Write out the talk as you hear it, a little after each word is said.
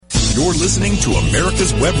You're listening to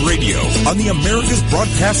America's Web Radio on the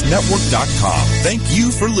AmericasBroadcastNetwork.com. Thank you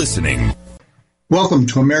for listening. Welcome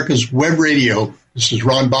to America's Web Radio. This is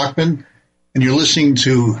Ron Bachman, and you're listening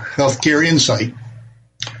to Healthcare Insight.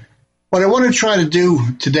 What I want to try to do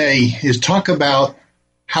today is talk about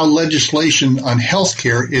how legislation on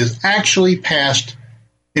healthcare is actually passed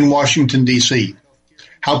in Washington, D.C.,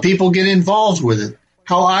 how people get involved with it,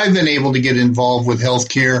 how I've been able to get involved with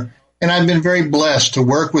healthcare, and I've been very blessed to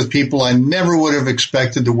work with people I never would have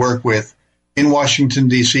expected to work with in Washington,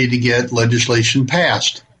 D.C. to get legislation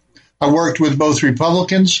passed. I worked with both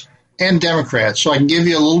Republicans and Democrats, so I can give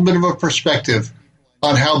you a little bit of a perspective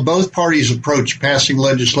on how both parties approach passing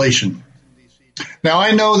legislation. Now,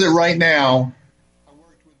 I know that right now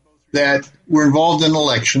that we're involved in an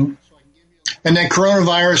election and that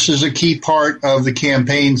coronavirus is a key part of the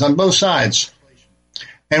campaigns on both sides.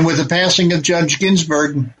 And with the passing of Judge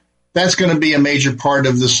Ginsburg, that's going to be a major part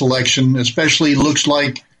of this election, especially looks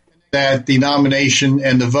like that the nomination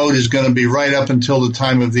and the vote is going to be right up until the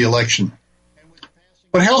time of the election.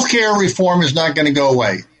 But healthcare reform is not going to go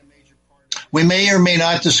away. We may or may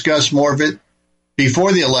not discuss more of it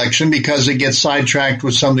before the election because it gets sidetracked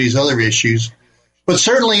with some of these other issues. But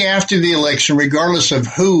certainly after the election, regardless of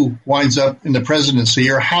who winds up in the presidency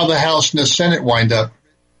or how the House and the Senate wind up,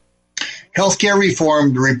 healthcare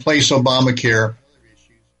reform to replace Obamacare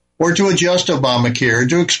or to adjust Obamacare,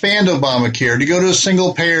 to expand Obamacare, to go to a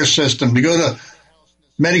single-payer system, to go to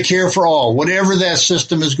Medicare for all, whatever that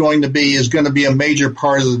system is going to be a major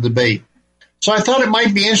part of the debate. So I thought it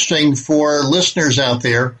might be interesting for listeners out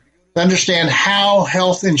there to understand how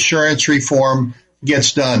health insurance reform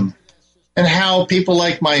gets done and how people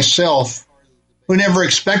like myself, who never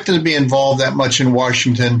expected to be involved that much in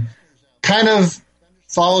Washington, kind of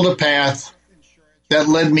followed a path that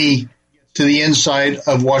led me to the inside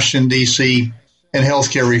of Washington, D.C. and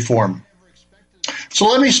healthcare reform. So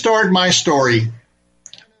let me start my story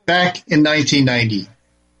back in 1990.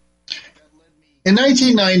 In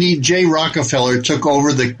 1990, Jay Rockefeller took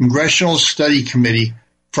over the Congressional Study Committee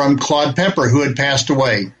from Claude Pepper, who had passed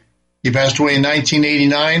away. He passed away in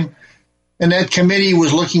 1989, and that committee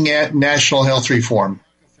was looking at national health reform.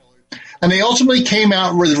 And they ultimately came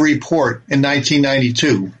out with a report in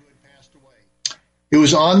 1992. It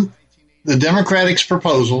was on the Democrats'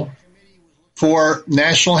 proposal for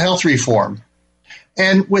national health reform.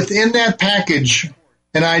 And within that package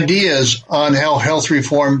and ideas on how health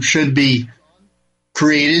reform should be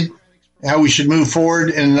created, how we should move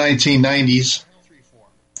forward in the 1990s,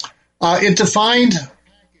 it defined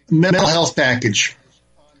a mental health package.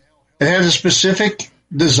 It had a specific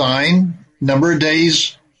design, number of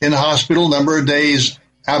days in the hospital, number of days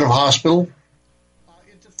out of hospital.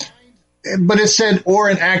 But it said, or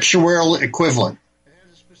an actuarial equivalent.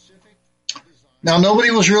 Now,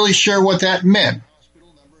 nobody was really sure what that meant.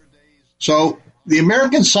 So the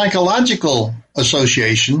American Psychological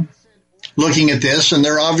Association, looking at this, and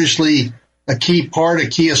they're obviously a key part, a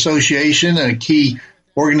key association, and a key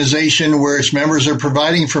organization where its members are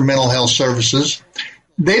providing for mental health services,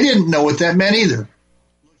 they didn't know what that meant either.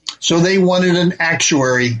 So they wanted an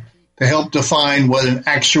actuary to help define what an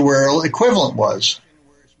actuarial equivalent was.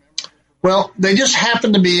 Well, they just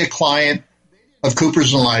happened to be a client of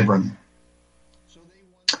Coopers & Lybrand.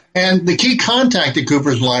 And the key contact at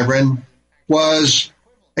Coopers & Lybrand was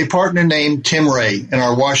a partner named Tim Ray in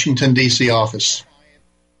our Washington, D.C. office.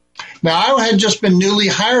 Now, I had just been newly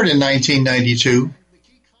hired in 1992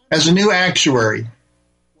 as a new actuary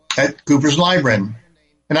at Coopers & Lybrand.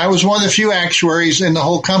 And I was one of the few actuaries in the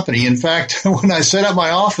whole company. In fact, when I set up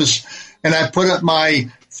my office and I put up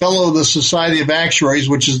my Fellow of the Society of Actuaries,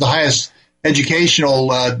 which is the highest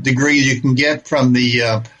educational degree you can get from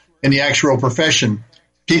the in the actuarial profession,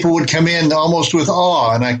 people would come in almost with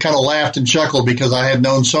awe, and I kind of laughed and chuckled because I had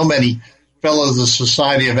known so many Fellows of the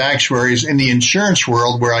Society of Actuaries in the insurance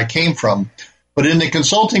world where I came from. But in the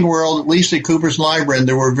consulting world, at least at Coopers & Lybrand,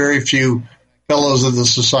 there were very few Fellows of the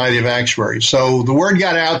Society of Actuaries. So the word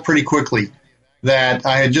got out pretty quickly that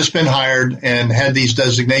I had just been hired and had these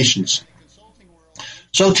designations.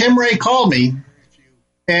 So Tim Ray called me,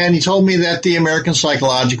 and he told me that the American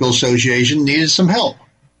Psychological Association needed some help.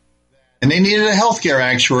 And they needed a healthcare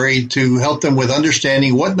actuary to help them with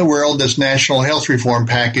understanding what in the world this national health reform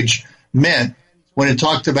package meant when it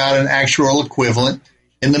talked about an actuarial equivalent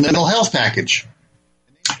in the mental health package.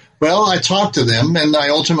 Well, I talked to them, and I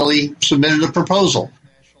ultimately submitted a proposal.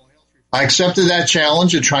 I accepted that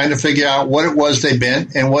challenge of trying to figure out what it was they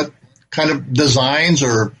meant and what kind of designs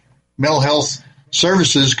or mental health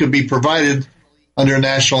services could be provided under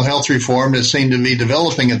national health reform that seemed to be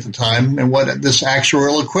developing at the time and what this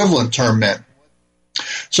actuarial equivalent term meant.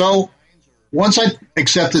 So once I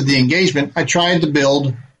accepted the engagement, I tried to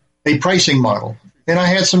build a pricing model. And I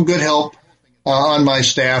had some good help on my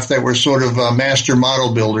staff that were sort of master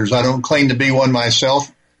model builders. I don't claim to be one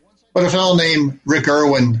myself, but a fellow named Rick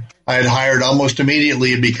Irwin I had hired almost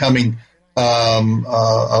immediately at becoming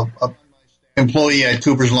a employee at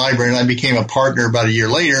Cooper's Library, and I became a partner about a year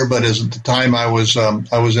later. But at the time, I was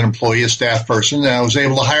an employee, a staff person, and I was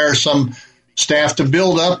able to hire some staff to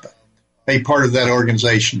build up a part of that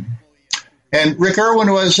organization. And Rick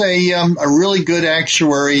Irwin was a really good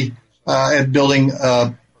actuary at building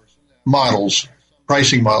models,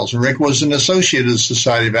 pricing models. And Rick was an associate of the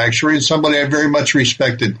Society of Actuaries, and somebody I very much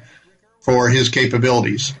respected for his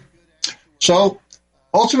capabilities. So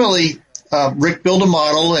ultimately, Rick built a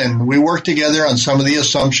model, and we worked together on some of the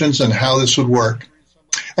assumptions and how this would work.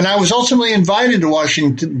 And I was ultimately invited to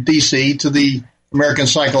Washington, D.C., to the American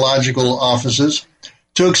Psychological Offices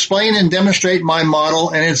to explain and demonstrate my model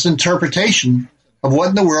and its interpretation of what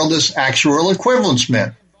in the world this actuarial equivalence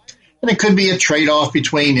meant. And it could be a trade-off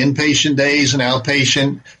between inpatient days and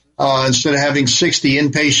outpatient. Instead of having 60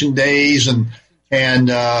 inpatient days and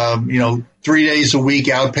 3 days a week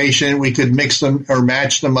outpatient, we could mix them or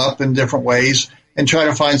match them up in different ways and try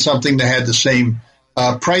to find something that had the same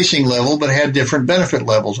pricing level but had different benefit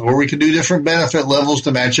levels. Or we could do different benefit levels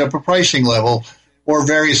to match up a pricing level or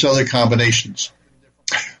various other combinations.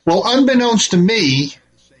 Well, unbeknownst to me,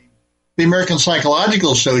 the American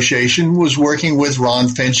Psychological Association was working with Ron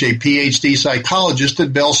Finch, a PhD psychologist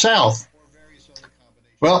at Bell South.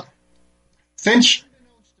 Well, Finch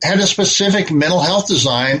had a specific mental health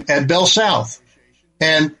design at Bell South,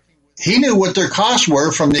 and he knew what their costs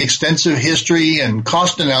were from the extensive history and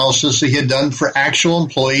cost analysis he had done for actual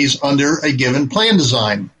employees under a given plan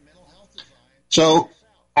design. So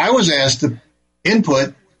I was asked to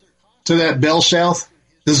input to that Bell South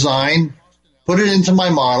design, put it into my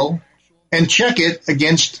model, and check it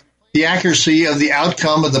against the accuracy of the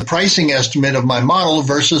outcome of the pricing estimate of my model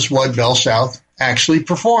versus what Bell South actually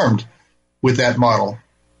performed with that model.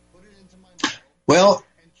 Well,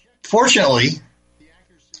 fortunately,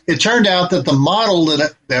 it turned out that the model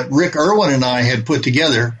that Rick Irwin and I had put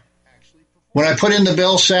together, when I put in the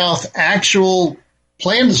Bell South actual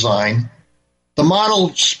plan design, the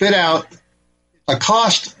model spit out a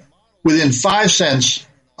cost within 5 cents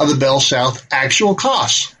of the Bell South actual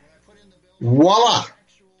costs. Voila!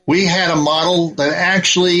 We had a model that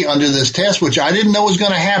actually, under this test, which I didn't know was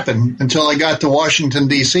going to happen until I got to Washington,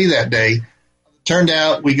 D.C. that day, turned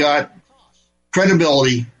out we got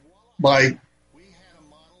credibility by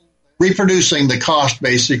reproducing the cost,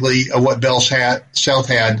 basically, of what Bell South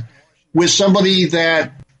had with somebody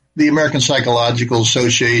that the American Psychological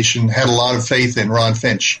Association had a lot of faith in, Ron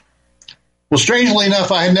Finch. Well, strangely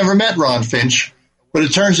enough, I had never met Ron Finch, but it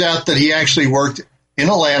turns out that he actually worked in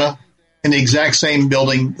Atlanta in the exact same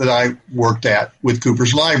building that I worked at with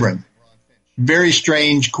Cooper's Library. Very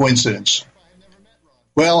strange coincidence.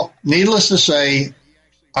 Well, needless to say,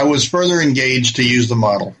 I was further engaged to use the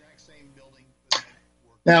model.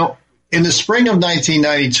 Now, in the spring of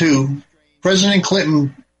 1992, President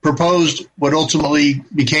Clinton proposed what ultimately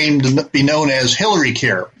became to be known as Hillary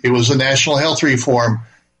Care. It was a national health reform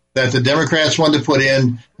that the Democrats wanted to put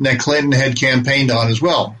in and that Clinton had campaigned on as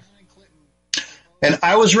well. And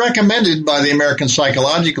I was recommended by the American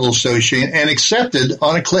Psychological Association and accepted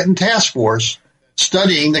on a Clinton task force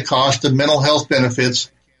studying the cost of mental health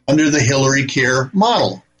benefits under the Hillary Care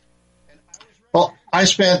model. Well, I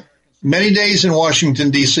spent many days in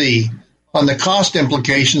Washington, D.C. on the cost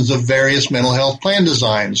implications of various mental health plan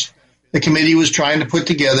designs. The committee was trying to put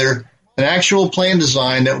together an actual plan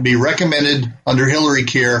design that would be recommended under Hillary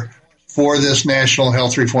Care for this national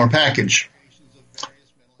health reform package.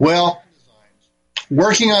 Well,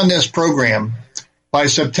 working on this program, by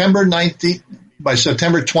September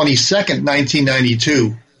 22nd,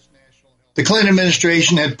 1992, the Clinton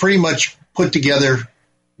administration had pretty much put together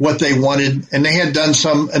what they wanted, and they had done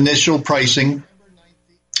some initial pricing,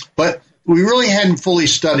 but we really hadn't fully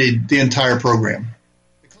studied the entire program.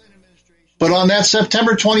 But on that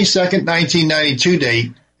September 22nd, 1992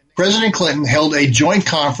 date, President Clinton held a joint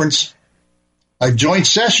conference, a joint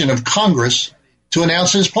session of Congress to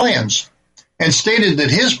announce his plans, and stated that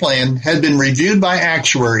his plan had been reviewed by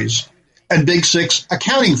actuaries and Big Six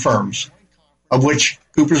accounting firms, of which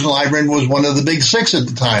Cooper's Library was one of the Big Six at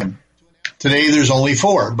the time. Today there's only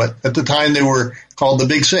 4, but at the time they were called the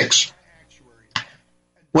Big Six.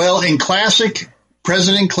 Well, in classic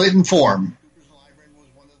President Clinton form,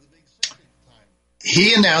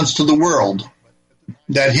 he announced to the world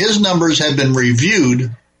that his numbers had been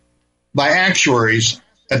reviewed by actuaries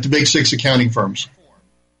at the Big Six accounting firms.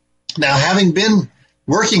 Now, having been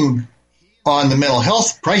working on the mental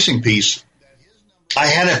health pricing piece, I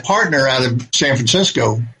had a partner out of San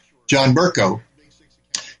Francisco, John Burko,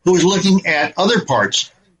 who was looking at other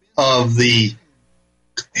parts of the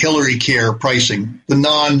Hillary Care pricing, the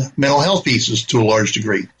non-mental health pieces to a large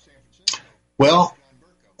degree. Well,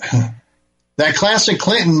 that classic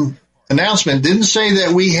Clinton announcement didn't say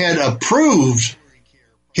that we had approved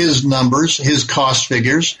his numbers, his cost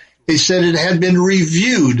figures. They said it had been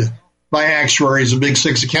reviewed by actuaries of big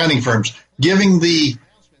six accounting firms, giving the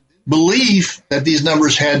belief that these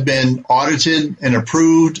numbers had been audited and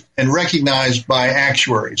approved and recognized by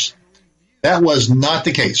actuaries. That was not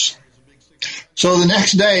the case. So the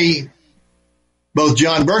next day, both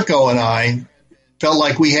John Burko and I felt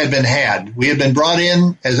like we had been had. We had been brought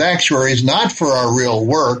in as actuaries, not for our real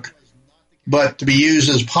work, but to be used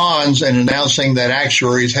as pawns in announcing that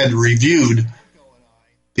actuaries had reviewed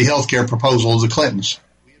the healthcare proposal of the Clintons.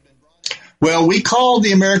 Well, we called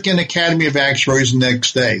the American Academy of Actuaries the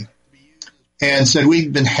next day and said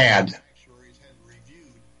we'd been had.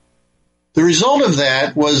 The result of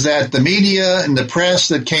that was that the media and the press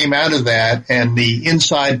that came out of that and the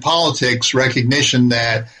inside politics recognition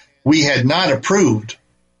that we had not approved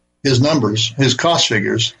his numbers, his cost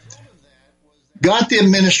figures, got the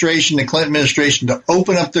administration, the Clinton administration, to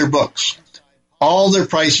open up their books, all their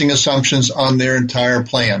pricing assumptions on their entire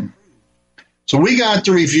plan. So we got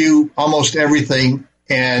to review almost everything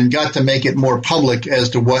and got to make it more public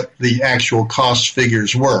as to what the actual cost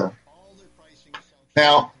figures were.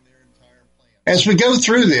 Now, as we go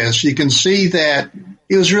through this, you can see that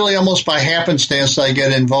it was really almost by happenstance that I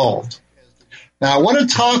get involved. Now, I want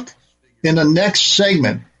to talk in the next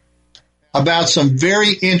segment about some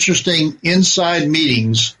very interesting inside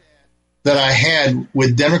meetings that I had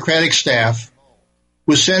with Democratic staff,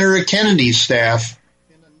 with Senator Kennedy's staff,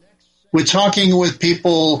 with talking with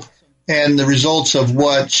people and the results of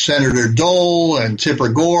what Senator Dole and Tipper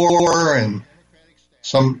Gore and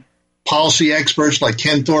some policy experts like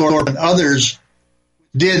Ken Thorpe and others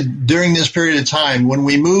did during this period of time when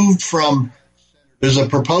we moved from there's a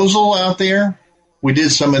proposal out there. We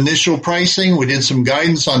did some initial pricing. We did some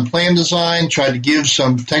guidance on plan design, tried to give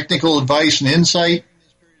some technical advice and insight,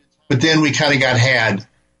 but then we kind of got had.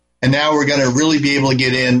 And now we're going to really be able to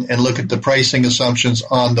get in and look at the pricing assumptions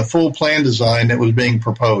on the full plan design that was being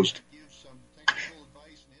proposed.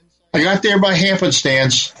 I got there by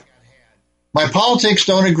happenstance. My politics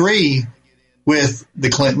don't agree with the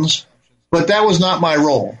Clintons, but that was not my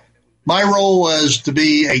role. My role was to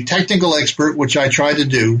be a technical expert, which I tried to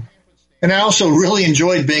do. And I also really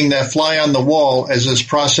enjoyed being that fly on the wall as this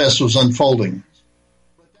process was unfolding.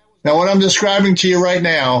 Now, what I'm describing to you right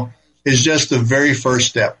now is just the very first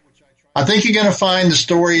step. I think you're going to find the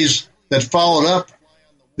stories that followed up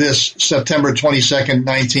this September 22nd,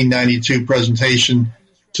 1992 presentation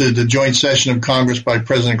to the joint session of Congress by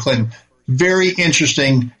President Clinton very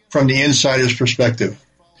interesting from the insider's perspective.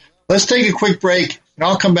 Let's take a quick break, and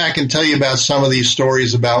I'll come back and tell you about some of these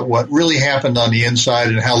stories about what really happened on the inside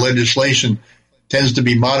and how legislation tends to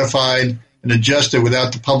be modified and adjusted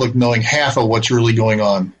without the public knowing half of what's really going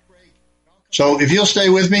on. So if you'll stay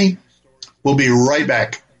with me, we'll be right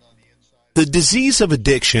back. The disease of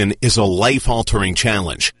addiction is a life-altering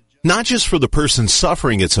challenge, not just for the person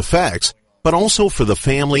suffering its effects, but also for the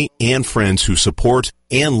family and friends who support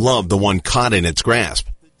and love the one caught in its grasp.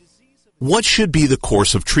 What should be the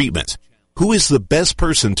course of treatment? Who is the best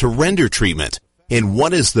person to render treatment? And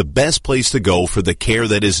what is the best place to go for the care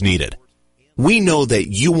that is needed? We know that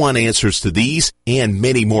you want answers to these and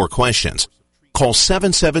many more questions. Call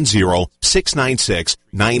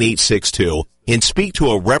 770-696-9862 and speak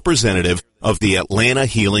to a representative of the Atlanta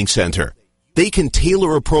Healing Center. They can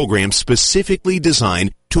tailor a program specifically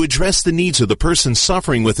designed to address the needs of the person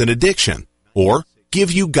suffering with an addiction or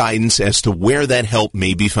give you guidance as to where that help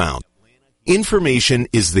may be found. Information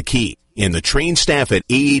is the key, and the trained staff at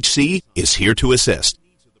AHC is here to assist.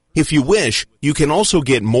 If you wish, you can also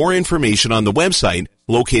get more information on the website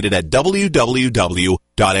located at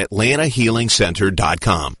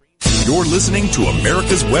www.atlantahealingcenter.com. You're listening to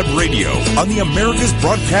America's Web Radio on the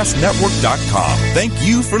AmericasBroadcastNetwork.com. Thank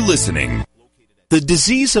you for listening. The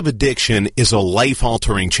disease of addiction is a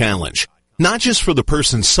life-altering challenge, not just for the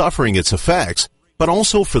person suffering its effects, but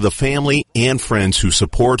also for the family and friends who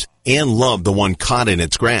support and love the one caught in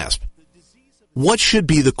its grasp. What should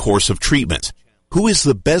be the course of treatment? Who is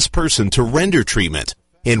the best person to render treatment?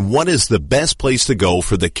 And what is the best place to go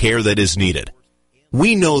for the care that is needed?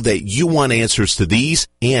 We know that you want answers to these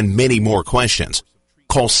and many more questions.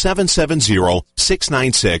 Call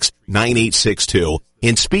 770-696-9862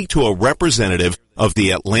 and speak to a representative of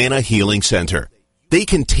the Atlanta Healing Center. They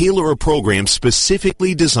can tailor a program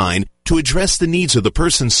specifically designed to address the needs of the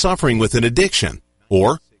person suffering with an addiction,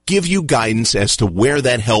 or give you guidance as to where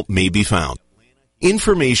that help may be found.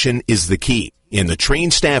 Information is the key, and the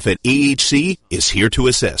trained staff at AHC is here to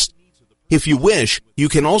assist. If you wish, you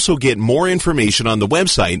can also get more information on the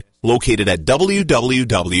website located at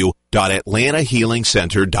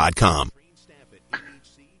www.atlantahealingcenter.com.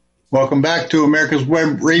 Welcome back to America's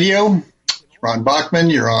Web Radio. It's Ron Bachman.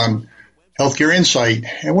 You're on Healthcare Insight,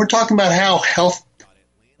 and we're talking about how health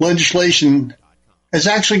legislation has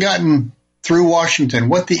actually gotten through Washington,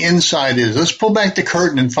 what the inside is. Let's pull back the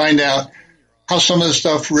curtain and find out how some of this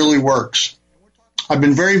stuff really works. I've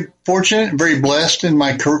been very fortunate and very blessed in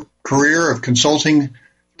my career of consulting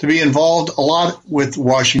to be involved a lot with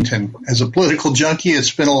Washington. As a political junkie, it's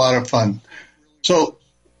been a lot of fun. So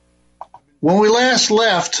when we last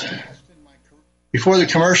left, before the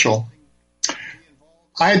commercial,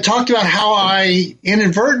 I had talked about how I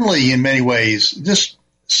inadvertently, in many ways, just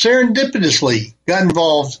serendipitously got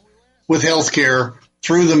involved with healthcare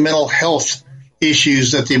through the mental health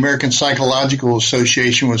issues that the American Psychological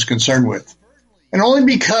Association was concerned with. And only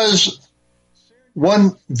because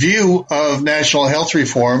one view of national health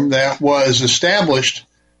reform that was established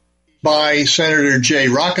by Senator Jay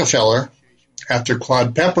Rockefeller after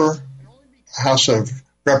Claude Pepper, House of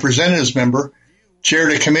Representatives member,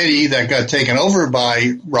 chaired a committee that got taken over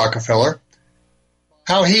by Rockefeller,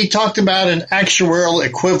 how he talked about an actuarial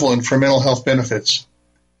equivalent for mental health benefits.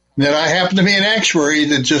 And that I happened to be an actuary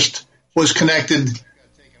that just was connected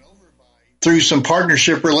through some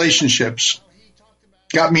partnership relationships,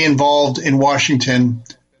 got me involved in Washington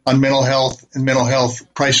on mental health and mental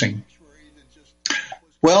health pricing.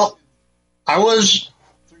 Well, I was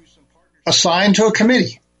assigned to a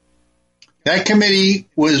committee. That committee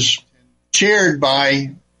was chaired by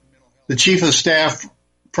the chief of staff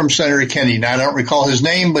from Senator Kennedy. Now, I don't recall his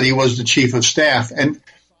name, but he was the chief of staff. And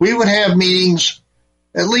we would have meetings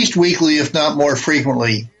at least weekly, if not more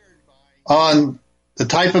frequently, on the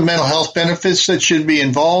type of mental health benefits that should be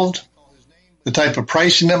involved, the type of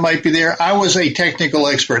pricing that might be there. I was a technical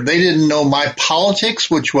expert. They didn't know my politics,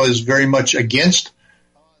 which was very much against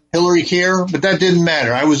Hillary Care, but that didn't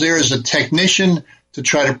matter. I was there as a technician to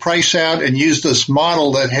try to price out and use this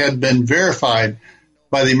model that had been verified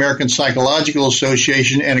by the American Psychological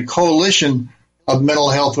Association and a coalition of mental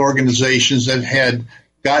health organizations that had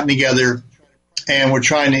gotten together and were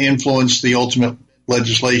trying to influence the ultimate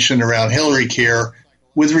legislation around Hillary Care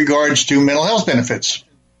with regards to mental health benefits.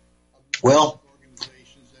 Well,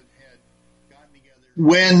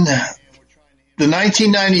 when the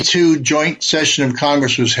 1992 joint session of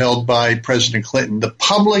Congress was held by President Clinton, the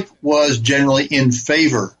public was generally in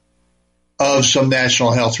favor of some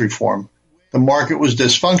national health reform. The market was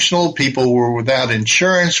dysfunctional. People were without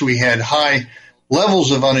insurance. We had high levels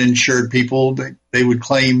of uninsured people. They would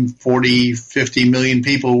claim 40, 50 million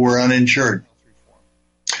people were uninsured.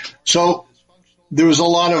 So there was a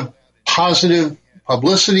lot of positive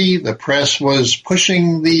publicity. The press was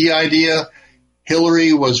pushing the idea.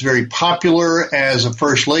 Hillary was very popular as a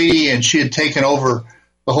first lady, and she had taken over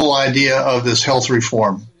the whole idea of this health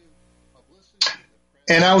reform.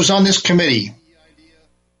 And I was on this committee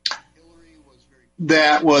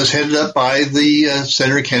that was headed up by the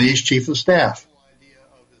Senator Kennedy's chief of staff.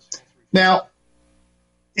 Now,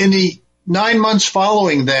 in the 9 months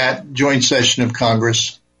following that joint session of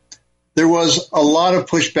Congress, there was a lot of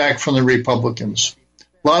pushback from the Republicans,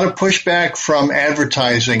 a lot of pushback from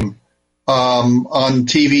advertising on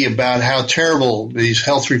TV about how terrible these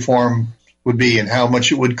health reform would be and how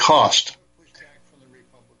much it would cost.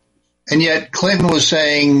 And yet Clinton was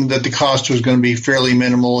saying that the cost was going to be fairly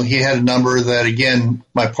minimal. He had a number that, again,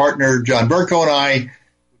 my partner John Burko and I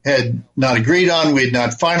had not agreed on. We had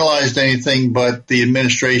not finalized anything, but the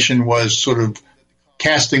administration was sort of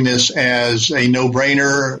casting this as a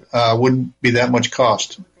no-brainer, wouldn't be that much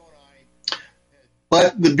cost.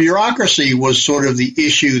 But the bureaucracy was sort of the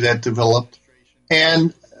issue that developed,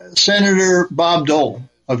 and Senator Bob Dole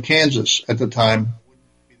of Kansas at the time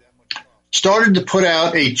started to put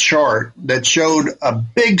out a chart that showed a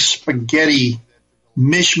big spaghetti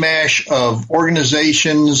mishmash of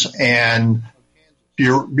organizations and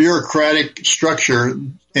bureaucratic structure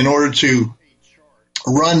in order to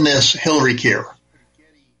run this Hillary Care.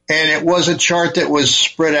 And it was a chart that was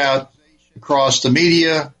spread out across the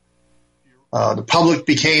media. The public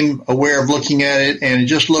became aware of looking at it, and it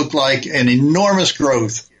just looked like an enormous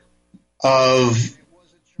growth of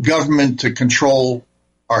government to control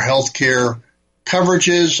our health care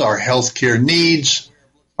coverages, our health care needs,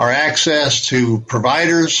 our access to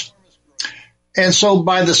providers. And so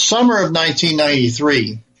by the summer of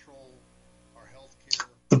 1993,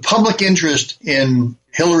 public interest in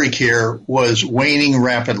Hillary Care was waning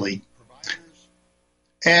rapidly.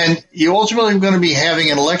 And you ultimately are going to be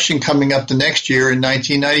having an election coming up the next year in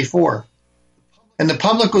 1994. And the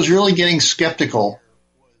public was really getting skeptical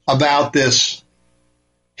about this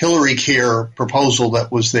Hillary Care proposal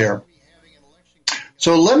that was there.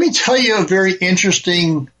 So let me tell you a very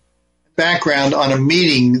interesting background on a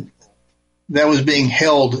meeting that was being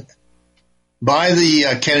held by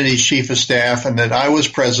the Kennedy's chief of staff, and that I was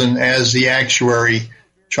present as the actuary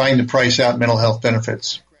trying to price out mental health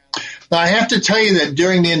benefits. Now, I have to tell you that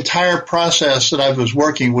during the entire process that I was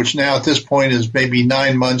working, which now at this point is maybe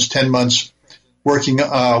 9 months, 10 months, working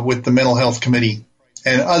with the Mental Health Committee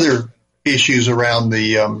and other issues around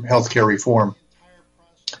the healthcare reform,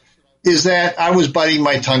 is that I was biting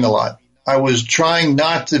my tongue a lot. I was trying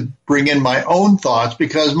not to bring in my own thoughts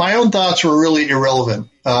because my own thoughts were really irrelevant.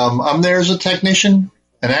 I'm there as a technician,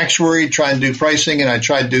 an actuary, trying to do pricing, and I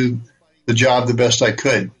tried to do the job the best I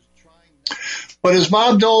could. But as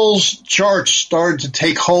Bob Dole's charts started to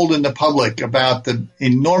take hold in the public about the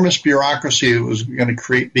enormous bureaucracy that was going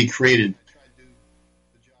to be created,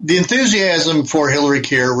 the enthusiasm for Hillary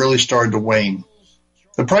Care really started to wane.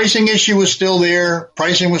 The pricing issue was still there.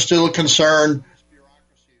 Pricing was still a concern.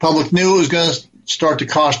 Public knew it was going to start to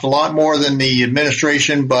cost a lot more than the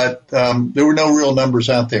administration, but there were no real numbers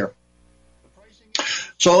out there.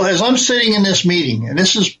 So as I'm sitting in this meeting, and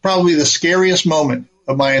this is probably the scariest moment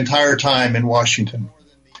of my entire time in Washington,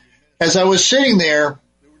 as I was sitting there,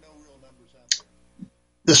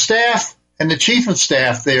 the staff and the chief of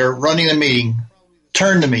staff there running the meeting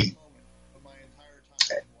turned to me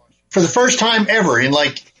for the first time ever in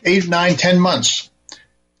like 8, 9, 10 months.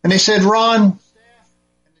 And they said, "Ron,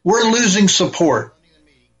 we're losing support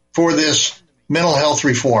for this mental health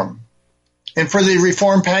reform and for the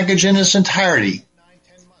reform package in its entirety.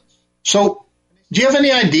 So do you have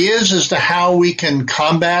any ideas as to how we can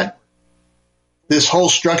combat this whole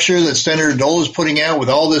structure that Senator Dole is putting out with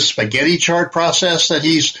all this spaghetti chart process that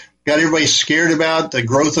he's got everybody scared about, the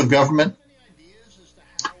growth of government?"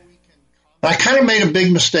 I kind of made a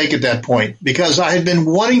big mistake at that point because I had been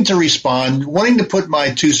wanting to respond, wanting to put my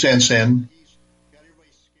 2 cents in,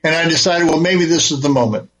 and I decided, well, maybe this is the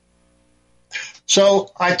moment.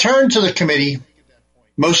 So I turned to the committee,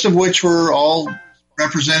 most of which were all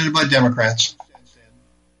represented by Democrats,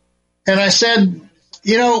 and I said,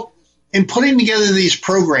 you know, in putting together these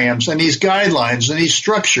programs and these guidelines and these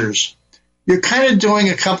structures, you're kind of doing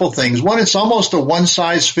a couple things. One, it's almost a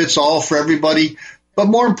one-size-fits-all for everybody. But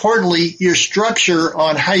more importantly, your structure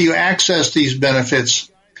on how you access these benefits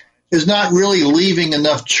is not really leaving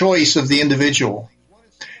enough choice of the individual.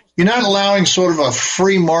 You're not allowing sort of a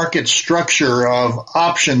free market structure of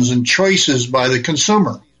options and choices by the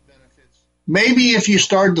consumer. Maybe if you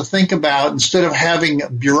started to think about, instead of having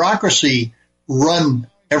bureaucracy run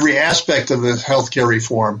every aspect of the healthcare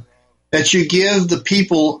reform, that you give the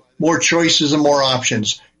people more choices and more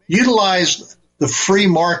options. Utilize the free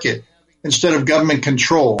market instead of government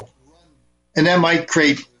control. And that might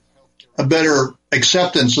create a better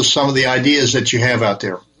acceptance of some of the ideas that you have out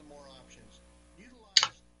there.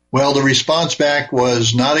 Well, the response back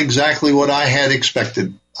was not exactly what I had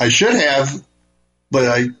expected. I should have, but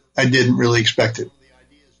I didn't really expect it.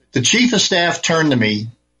 The chief of staff turned to me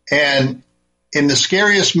and in the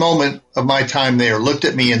scariest moment of my time there looked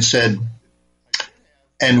at me and said,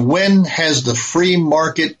 "And when has the free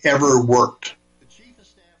market ever worked?"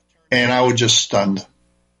 And I was just stunned.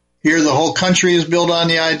 Here the whole country is built on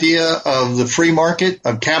the idea of the free market,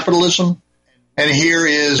 of capitalism. And here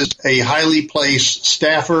is a highly placed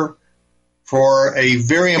staffer for a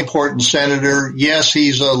very important senator. Yes,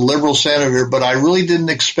 he's a liberal senator, but I really didn't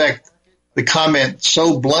expect the comment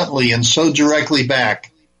so bluntly and so directly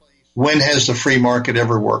back. When has the free market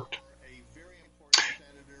ever worked?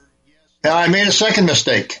 Now, I made a second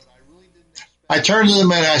mistake. I turned to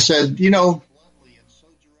them and I said, you know,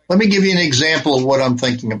 let me give you an example of what I'm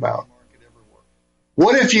thinking about.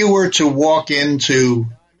 What if you were to walk into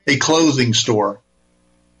a clothing store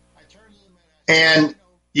and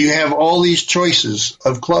you have all these choices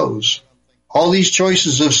of clothes, all these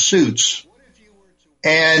choices of suits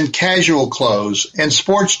and casual clothes and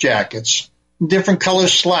sports jackets, different color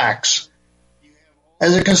slacks.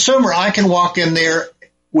 As a consumer, I can walk in there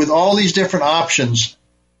with all these different options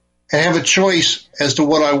and have a choice as to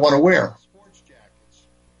what I want to wear.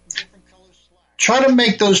 Try to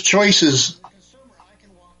make those choices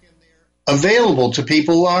available to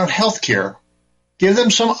people who are on health care. Give them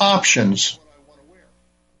some options.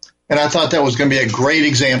 And I thought that was going to be a great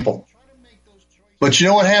example. But you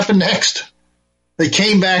know what happened next? They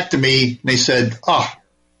came back to me and they said,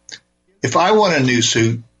 if I want a new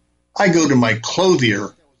suit, I go to my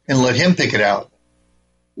clothier and let him pick it out.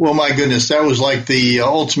 Well, my goodness, that was like the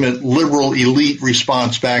ultimate liberal elite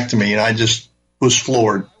response back to me, and I just was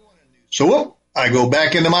floored. So I go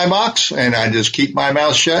back into my box, and I just keep my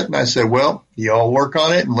mouth shut, and I said, well, you all work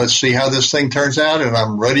on it, and let's see how this thing turns out, and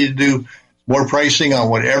I'm ready to do more pricing on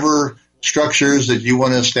whatever structures that you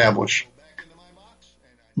want to establish.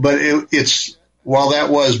 But it's while that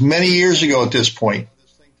was many years ago at this point,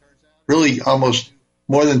 really almost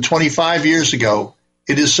more than 25 years ago,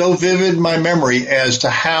 it is so vivid in my memory as to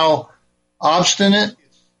how obstinate,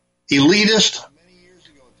 elitist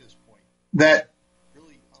that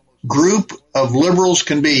group of liberals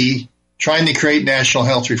can be trying to create national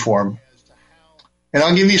health reform. And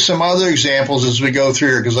I'll give you some other examples as we go through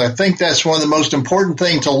here, because I think that's one of the most important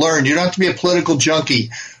things to learn. You don't have to be a political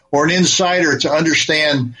junkie or an insider to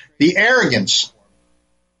understand the arrogance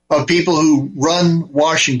of people who run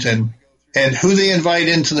Washington and who they invite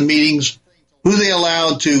into the meetings, who they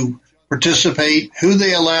allowed to participate, who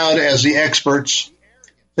they allowed as the experts.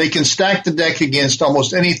 They can stack the deck against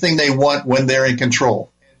almost anything they want when they're in control.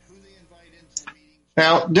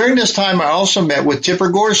 Now, during this time, I also met with Tipper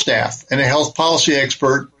Gore's staff and a health policy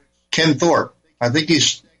expert, Ken Thorpe. I think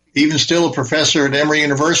he's even still a professor at Emory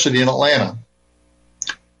University in Atlanta.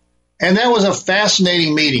 And that was a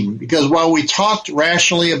fascinating meeting because while we talked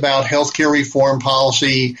rationally about healthcare reform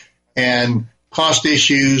policy and cost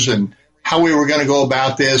issues and how we were going to go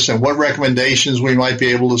about this and what recommendations we might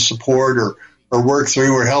be able to support or work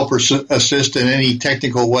through or help or assist in any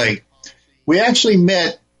technical way, we actually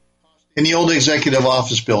met in the old executive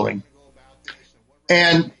office building.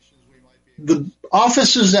 And the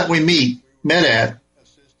offices that we met at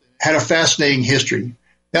had a fascinating history.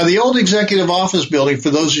 Now, the old executive office building, for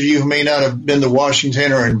those of you who may not have been to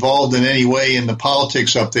Washington or involved in any way in the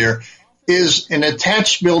politics up there, is an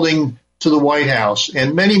attached building to the White House.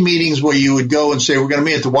 And many meetings where you would go and say, we're going to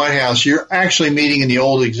meet at the White House, you're actually meeting in the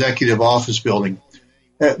old executive office building.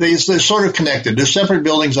 They're sort of connected. They're separate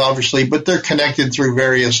buildings, obviously, but they're connected through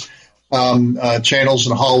various channels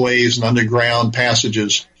and hallways and underground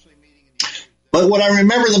passages. But what I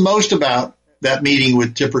remember the most about that meeting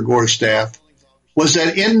with Tipper Gore's staff was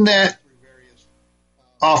that in that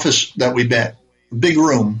office that we met, a big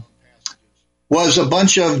room, was a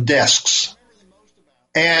bunch of desks.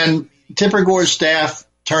 And Tipper Gore's staff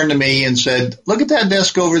turned to me and said, look at that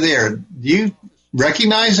desk over there. Do you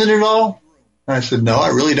recognize it at all? And I said, no, I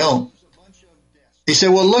really don't. He said,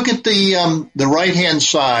 well, look at the right-hand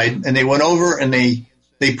side. And they went over and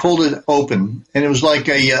they pulled it open. And it was like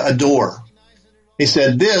a door. He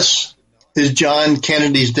said, this is John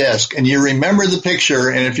Kennedy's desk. And you remember the picture,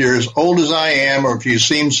 and if you're as old as I am, or if you've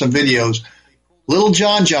seen some videos, little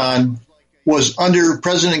John was under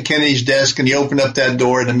President Kennedy's desk, and he opened up that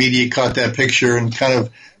door, and the media caught that picture and kind of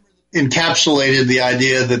encapsulated the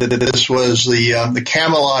idea that this was the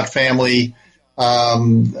Camelot family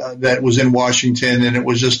that was in Washington, and it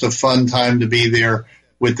was just a fun time to be there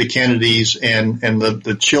with the Kennedys and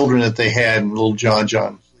the children that they had, and little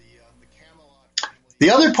John. The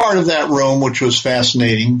other part of that room, which was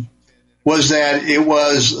fascinating, was that it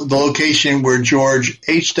was the location where George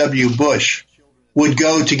H.W. Bush would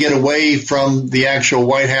go to get away from the actual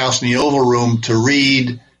White House and the Oval Room to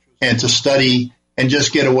read and to study and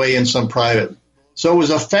just get away in some private. So it was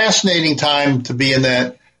a fascinating time to be in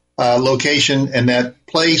that location and that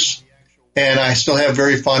place, and I still have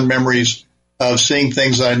very fond memories of seeing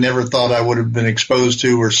things I never thought I would have been exposed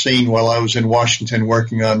to or seen while I was in Washington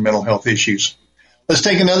working on mental health issues. Let's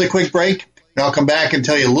take another quick break, and I'll come back and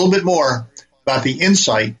tell you a little bit more about the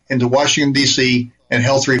insight into Washington, D.C. and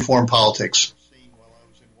health reform politics.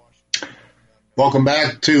 Welcome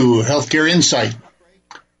back to Healthcare Insight.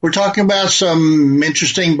 We're talking about some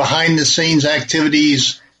interesting behind-the-scenes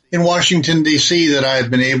activities in Washington, D.C. that I've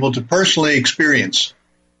been able to personally experience.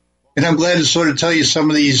 And I'm glad to sort of tell you some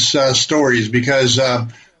of these stories because I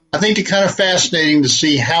think it's kind of fascinating to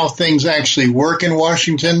see how things actually work in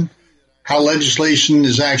Washington, how legislation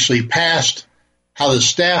is actually passed, how the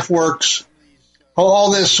staff works, how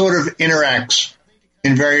all this sort of interacts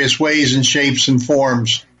in various ways and shapes and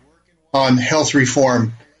forms on health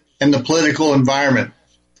reform and the political environment.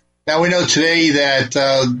 Now, we know today that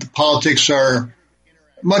the politics are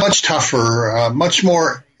much tougher, much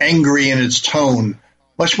more angry in its tone,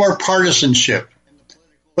 much more partisanship.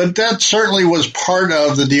 But that certainly was part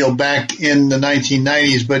of the deal back in the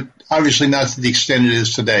 1990s, but obviously not to the extent it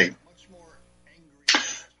is today.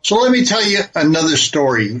 So let me tell you another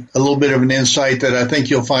story, a little bit of an insight that I think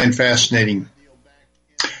you'll find fascinating.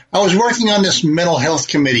 I was working on this mental health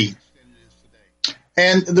committee,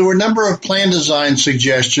 and there were a number of plan design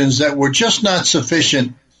suggestions that were just not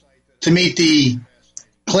sufficient to meet the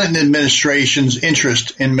Clinton administration's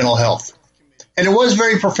interest in mental health. And it was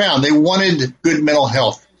very profound. They wanted good mental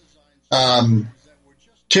health.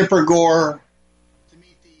 Tipper Gore,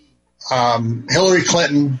 Hillary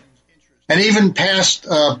Clinton, and even past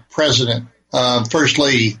President, First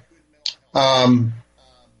Lady,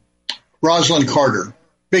 Rosalind Carter,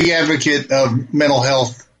 big advocate of mental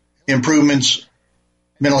health improvements,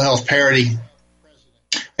 mental health parity.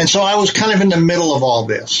 And so I was kind of in the middle of all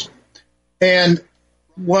this. And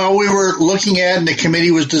while we were looking at and the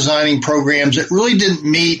committee was designing programs, it really didn't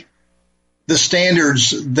meet the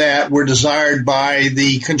standards that were desired by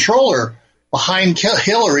the controller behind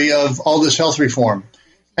Hillary of all this health reform.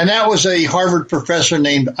 And that was a Harvard professor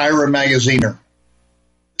named Ira Magaziner.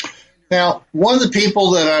 Now, one of the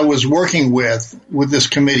people that I was working with this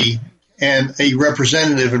committee and a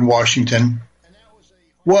representative in Washington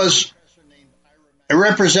was a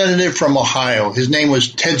representative from Ohio. His name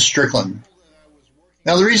was Ted Strickland.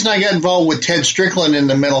 Now, the reason I got involved with Ted Strickland in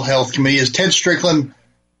the Mental Health Committee is Ted Strickland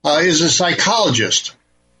is a psychologist.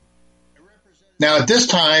 Now, at this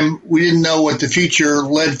time, we didn't know what the future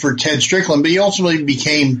led for Ted Strickland, but he ultimately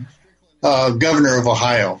became governor of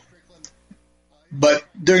Ohio. But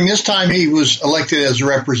during this time, he was elected as a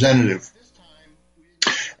representative.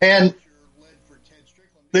 And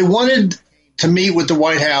they wanted to meet with the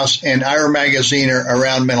White House and Ira Magaziner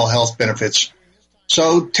around mental health benefits.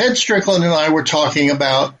 So Ted Strickland and I were talking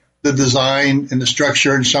about the design and the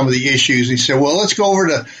structure and some of the issues. He said, well, let's go over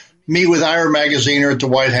to meet with Ira Magaziner at the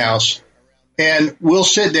White House, and we'll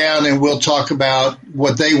sit down and we'll talk about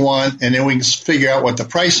what they want, and then we can figure out what the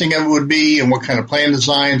pricing of it would be and what kind of plan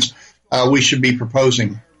designs we should be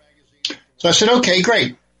proposing. So I said, okay,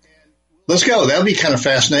 great. Let's go. That would be kind of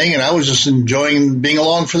fascinating, and I was just enjoying being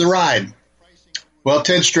along for the ride. Well,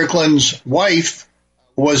 Ted Strickland's wife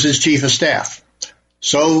was his chief of staff.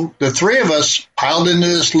 So the three of us piled into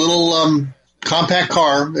this little compact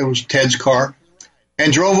car, it was Ted's car,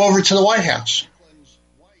 and drove over to the White House.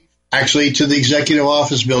 Actually, to the executive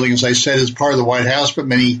office building, as I said, it's part of the White House, but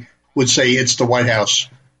many would say it's the White House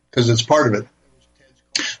because it's part of it.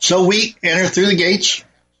 So we enter through the gates,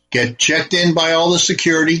 get checked in by all the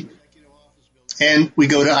security, and we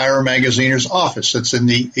go to Ira Magaziner's office. It's in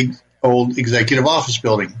the old executive office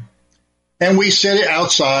building. And we sit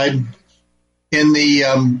outside in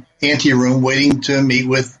the anteroom waiting to meet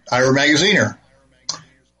with Ira Magaziner.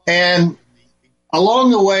 And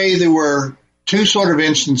along the way, there were two sort of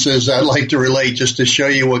instances I'd like to relate just to show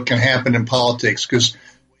you what can happen in politics, because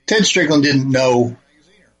Ted Strickland didn't know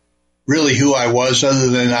really who I was, other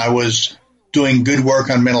than I was doing good work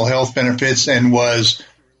on mental health benefits and was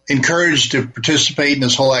encouraged to participate in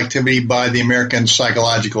this whole activity by the American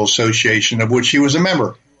Psychological Association, of which he was a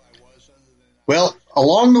member. Well,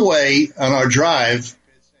 along the way on our drive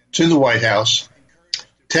to the White House,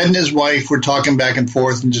 Ted and his wife were talking back and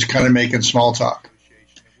forth and just kind of making small talk.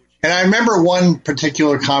 And I remember one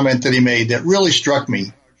particular comment that he made that really struck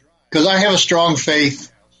me, because I have a strong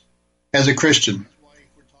faith as a Christian.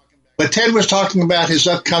 But Ted was talking about his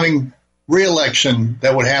upcoming re-election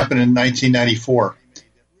that would happen in 1994.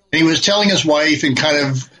 And he was telling his wife and kind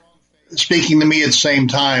of speaking to me at the same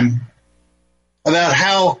time about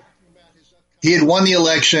how he had won the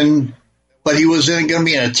election, but he was going to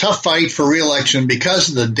be in a tough fight for re-election because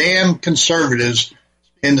of the damn conservatives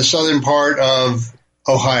in the southern part of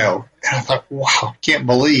Ohio. And I thought, wow, can't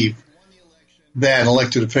believe that an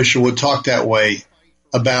elected official would talk that way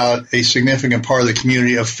about a significant part of the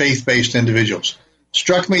community of faith-based individuals.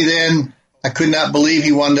 Struck me then. I could not believe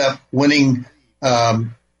he wound up winning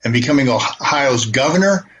and becoming Ohio's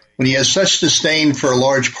governor when he has such disdain for a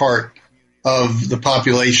large part of the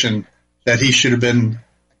population that he should have been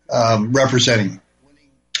representing.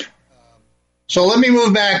 So let me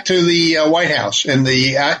move back to the White House and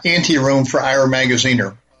the anteroom for Ira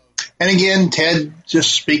Magaziner. And again, Ted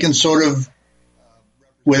just speaking sort of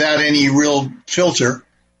without any real filter.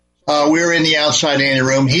 We're in the outside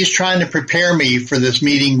anteroom. He's trying to prepare me for this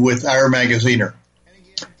meeting with Ira Magaziner.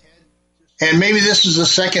 And maybe this is the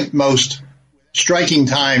second most striking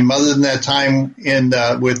time, other than that time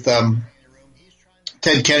with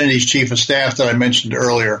Ted Kennedy's chief of staff that I mentioned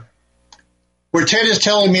earlier, where Ted is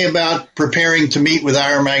telling me about preparing to meet with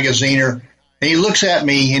Ira Magaziner. And he looks at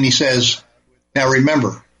me and he says, now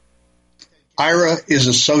remember, Ira is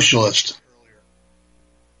a socialist.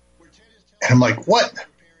 And I'm like, what?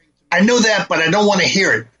 I know that, but I don't want to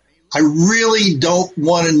hear it. I really don't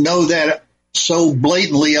want to know that so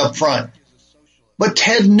blatantly up front. But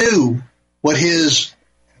Ted knew what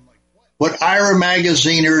Ira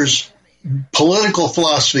Magaziner's political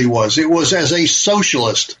philosophy was. It was, as a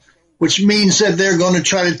socialist, which means that they're going to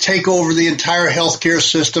try to take over the entire healthcare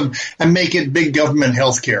system and make it big government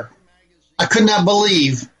healthcare. I could not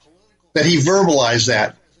believe that he verbalized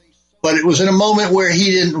that, but it was in a moment where he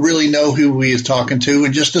didn't really know who he was talking to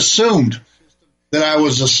and just assumed that I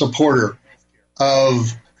was a supporter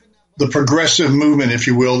of the progressive movement, if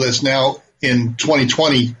you will, that's now in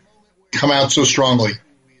 2020 come out so strongly.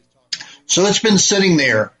 So it's been sitting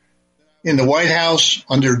there in the White House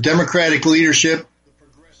under Democratic leadership,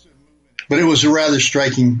 but it was a rather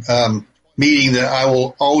striking meeting that I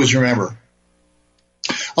will always remember.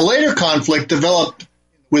 A later conflict developed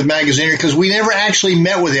with Magaziner because we never actually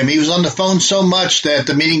met with him. He was on the phone so much that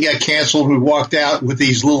the meeting got canceled. We walked out with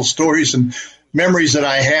these little stories and memories that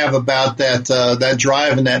I have about that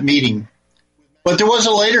drive and that meeting. But there was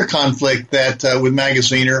a later conflict that with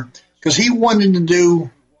Magaziner because he wanted to do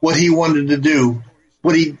what he wanted to do,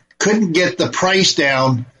 but he couldn't get the price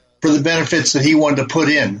down for the benefits that he wanted to put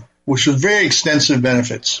in, which was very extensive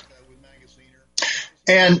benefits.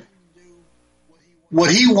 And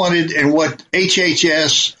what he wanted and what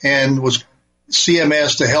HHS and was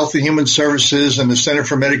CMS, the Health and Human Services, and the Center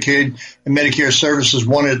for Medicaid and Medicare Services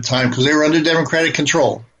wanted at the time, because they were under Democratic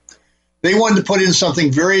control. They wanted to put in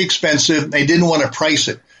something very expensive. They didn't want to price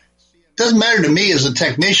it. It doesn't matter to me as a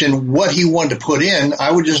technician what he wanted to put in.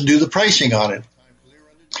 I would just do the pricing on it.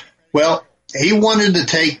 Well, he wanted to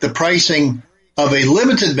take the pricing of a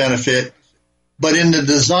limited benefit, but in the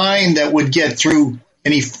design that would get through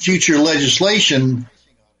any future legislation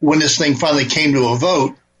when this thing finally came to a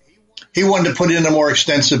vote. He wanted to put in a more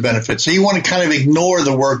extensive benefit. So he wanted to kind of ignore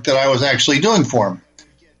the work that I was actually doing for him.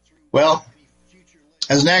 Well,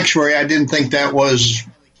 as an actuary, I didn't think that was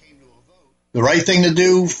the right thing to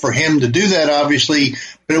do for him to do that, obviously,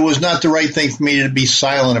 but it was not the right thing for me to be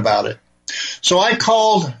silent about it. So I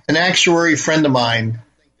called an actuary friend of mine.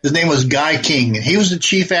 His name was Guy King, and he was the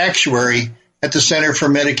chief actuary at the Center for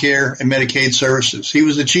Medicare and Medicaid Services. He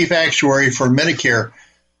was the chief actuary for Medicare,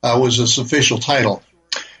 was his official title.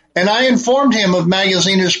 And I informed him of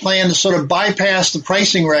Magaziner's plan to sort of bypass the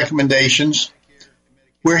pricing recommendations,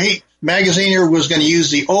 where Magaziner was going to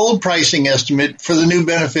use the old pricing estimate for the new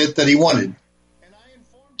benefit that he wanted.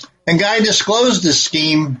 And Guy disclosed this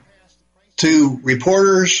scheme to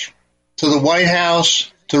reporters, to the White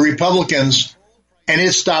House, to Republicans, and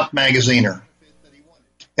it stopped Magaziner.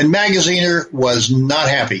 And Magaziner was not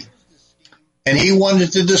happy. And he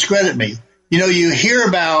wanted to discredit me. You know, you hear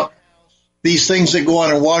about these things that go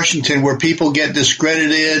on in Washington where people get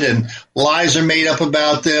discredited and lies are made up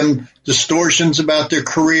about them, distortions about their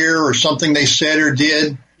career or something they said or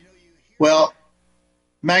did. Well,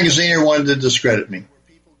 Magaziner wanted to discredit me.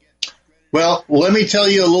 Well, let me tell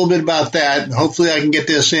you a little bit about that, and hopefully I can get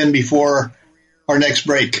this in before our next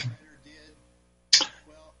break.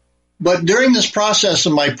 But during this process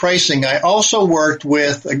of my pricing, I also worked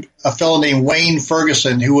with a fellow named Wayne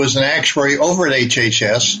Ferguson, who was an actuary over at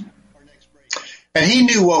HHS. And he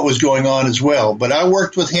knew what was going on as well, but I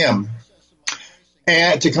worked with him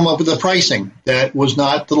and to come up with a pricing that was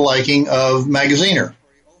not to the liking of Magaziner.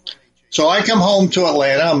 So I come home to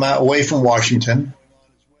Atlanta, I'm away from Washington,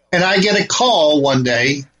 and I get a call one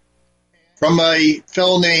day from a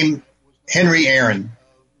fellow named Henry Aaron.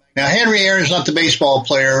 Now, Henry Aaron is not the baseball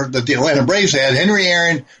player that the Atlanta Braves had. Henry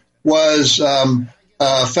Aaron was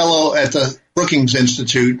a fellow at the Brookings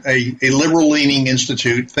Institute, a liberal-leaning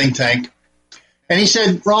institute, think tank. And he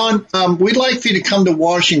said, Ron, we'd like for you to come to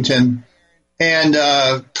Washington and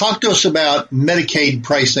talk to us about Medicaid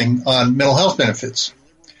pricing on mental health benefits.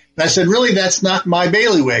 And I said, really, that's not my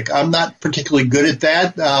bailiwick. I'm not particularly good at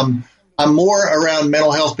that. I'm more around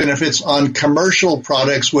mental health benefits on commercial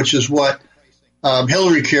products, which is what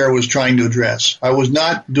Hillary Care was trying to address. I was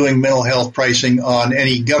not doing mental health pricing on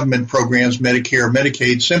any government programs, Medicare or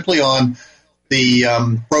Medicaid, simply on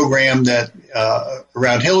the program that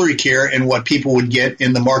around Hillary Care and what people would get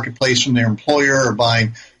in the marketplace from their employer or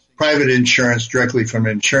buying private insurance directly from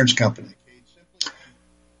an insurance company.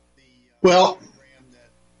 Well,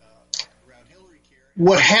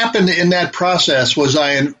 what happened in that process was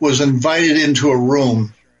I was invited into a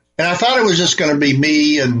room, and I thought it was just going to be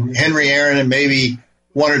me and Henry Aaron and maybe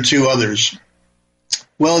one or two others.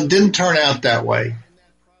 Well, it didn't turn out that way.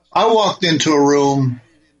 I walked into a room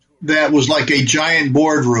that was like a giant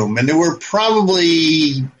boardroom, and there were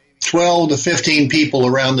probably 12 to 15 people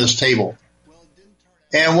around this table.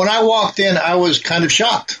 And when I walked in, I was kind of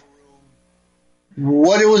shocked.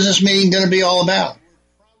 What was this meeting going to be all about?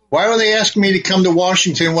 Why were they asking me to come to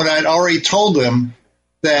Washington when I'd already told them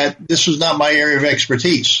that this was not my area of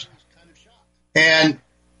expertise? And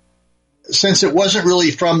since it wasn't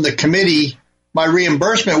really from the committee my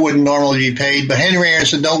reimbursement wouldn't normally be paid, but Henry Aaron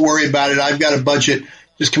said, don't worry about it. I've got a budget.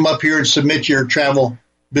 Just come up here and submit your travel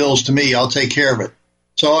bills to me. I'll take care of it.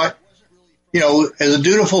 So I, as a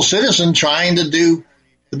dutiful citizen trying to do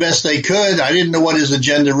the best they could, I didn't know what his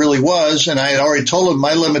agenda really was. And I had already told them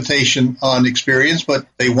my limitation on experience, but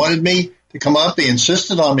they wanted me to come up. They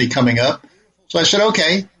insisted on me coming up. So I said,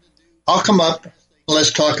 okay, I'll come up.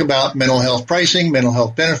 Let's talk about mental health pricing, mental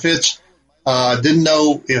health benefits. Didn't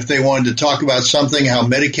know if they wanted to talk about something, how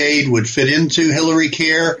Medicaid would fit into Hillary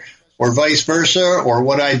Care or vice versa, or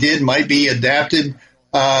what I did might be adapted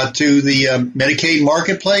to the Medicaid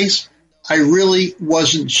marketplace. I really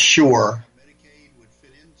wasn't sure.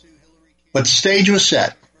 But the stage was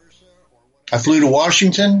set. I flew to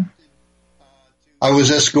Washington. I was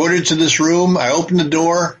escorted to this room. I opened the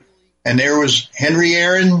door, and there was Henry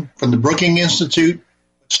Aaron from the Brookings Institute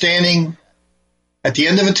standing at the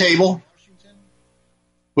end of a table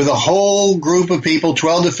with a whole group of people,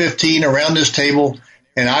 12 to 15, around this table,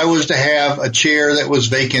 and I was to have a chair that was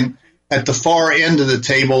vacant at the far end of the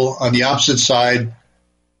table on the opposite side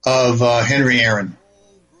of Henry Aaron.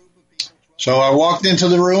 So I walked into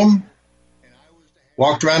the room,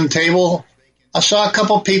 walked around the table. I saw a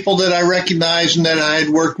couple of people that I recognized and that I had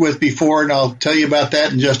worked with before, and I'll tell you about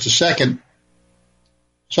that in just a second.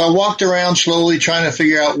 So I walked around slowly trying to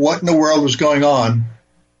figure out what in the world was going on.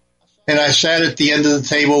 And I sat at the end of the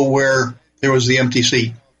table where there was the empty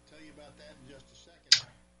seat.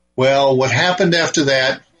 Well, what happened after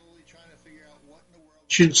that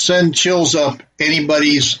should send chills up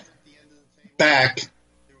anybody's back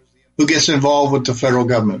who gets involved with the federal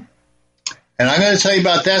government. And I'm going to tell you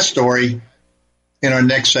about that story in our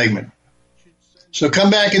next segment. So come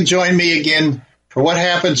back and join me again for what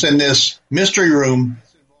happens in this mystery room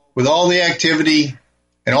with all the activity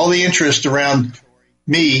and all the interest around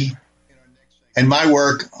me and my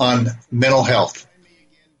work on mental health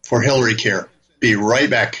for Hillary Care. Be right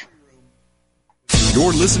back.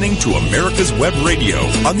 You're listening to America's Web Radio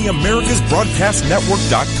on the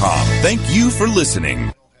AmericasBroadcastNetwork.com. Thank you for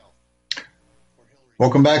listening.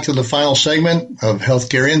 Welcome back to the final segment of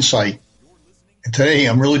Healthcare Insight. And today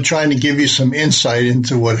I'm really trying to give you some insight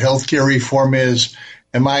into what healthcare reform is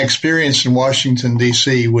and my experience in Washington,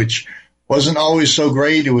 D.C., which wasn't always so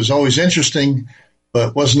great. It was always interesting,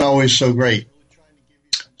 but wasn't always so great.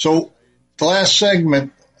 So the last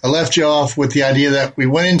segment, I left you off with the idea that we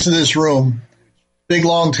went into this room, big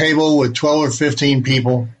long table with 12 or 15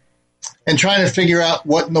 people, and trying to figure out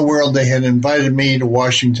what in the world they had invited me to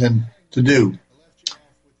Washington to do.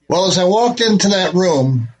 Well, as I walked into that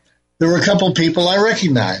room, there were a couple of people I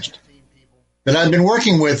recognized that I'd been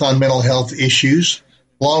working with on mental health issues,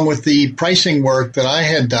 along with the pricing work that I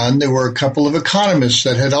had done. There were a couple of economists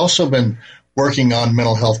that had also been working on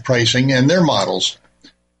mental health pricing and their models.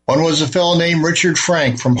 One was a fellow named Richard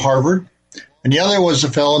Frank from Harvard, and the other was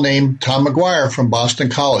a fellow named Tom McGuire from Boston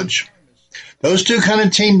College. Those two kind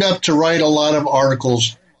of teamed up to write a lot of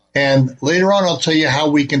articles, and later on I'll tell you how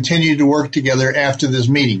we continued to work together after this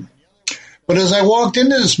meeting. But as I walked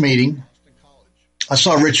into this meeting, I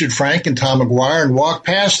saw Richard Frank and Tom McGuire and walked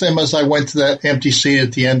past them as I went to that empty seat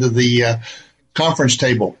at the end of the conference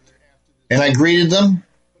table. And I greeted them,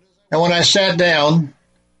 and when I sat down,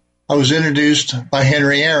 I was introduced by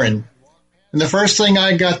Henry Aaron. And the first thing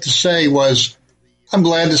I got to say was, I'm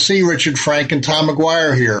glad to see Richard Frank and Tom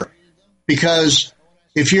McGuire here, because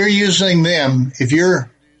if you're using them, if you're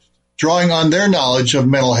drawing on their knowledge of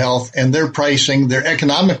mental health and their pricing, their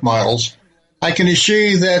economic models, I can assure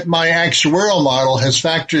you that my actuarial model has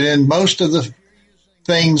factored in most of the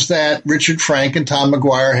things that Richard Frank and Tom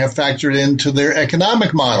McGuire have factored into their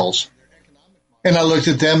economic models. And I looked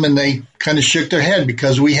at them and they kind of shook their head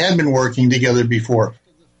because we had been working together before.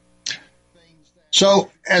 So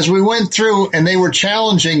as we went through and they were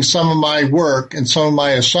challenging some of my work and some of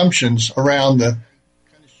my assumptions around the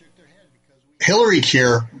Hillary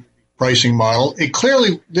Care pricing model, it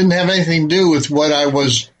clearly didn't have anything to do with what I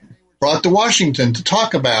was brought to Washington to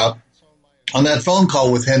talk about on that phone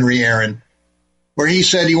call with Henry Aaron, where he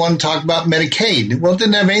said he wanted to talk about Medicaid. Well, it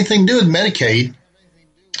didn't have anything to do with Medicaid.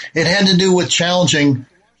 It had to do with challenging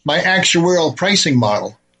my actuarial pricing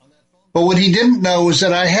model. But what he didn't know was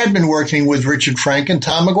that I had been working with Richard Frank and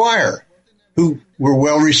Tom McGuire, who were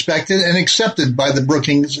well respected and accepted by the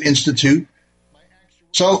Brookings Institute.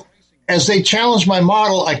 So as they challenged my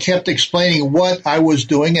model, I kept explaining what I was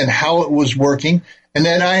doing and how it was working, and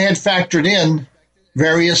that I had factored in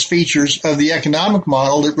various features of the economic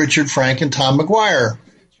model that Richard Frank and Tom McGuire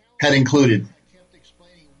had included.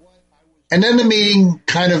 And then the meeting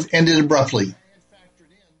kind of ended abruptly.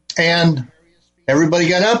 And everybody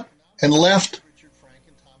got up and left.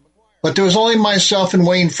 But there was only myself and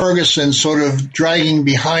Wayne Ferguson sort of dragging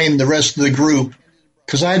behind the rest of the group,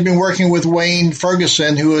 because I had been working with Wayne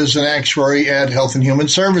Ferguson, who is an actuary at Health and Human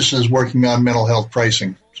Services working on mental health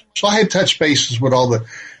pricing. So I had touched bases with all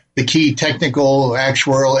the key technical,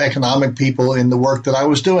 actuarial, economic people in the work that I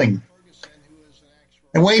was doing.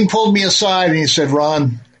 And Wayne pulled me aside and he said,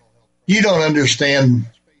 Ron, you don't understand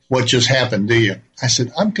what just happened, do you? I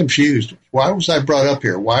said, I'm confused. Why was I brought up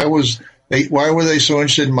here? Why were they so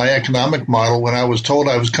interested in my economic model when I was told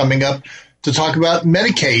I was coming up to talk about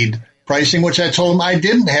Medicaid pricing, which I told them I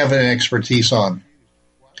didn't have an expertise on?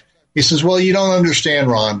 He says, well, you don't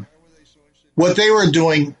understand, Ron. What they were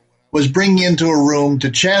doing was bringing you into a room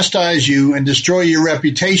to chastise you and destroy your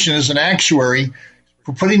reputation as an actuary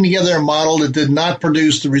for putting together a model that did not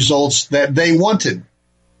produce the results that they wanted.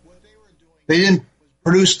 They didn't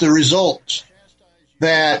produce the results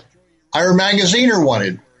that Ira Magaziner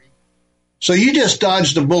wanted. So you just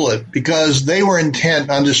dodged a bullet because they were intent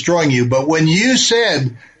on destroying you. But when you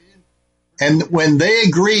said, and when they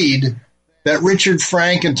agreed that Richard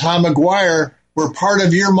Frank and Tom McGuire were part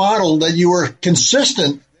of your model, that you were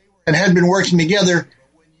consistent and had been working together,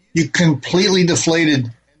 you completely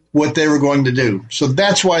deflated what they were going to do. So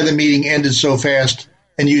that's why the meeting ended so fast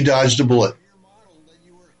and you dodged a bullet.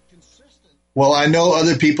 Well, I know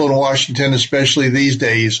other people in Washington, especially these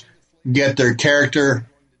days, get their character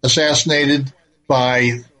assassinated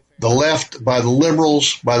by the left, by the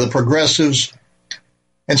liberals, by the progressives.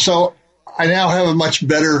 And so I now have a much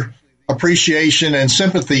better appreciation and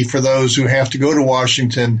sympathy for those who have to go to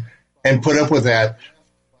Washington and put up with that.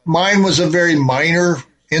 Mine was a very minor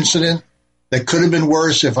incident that could have been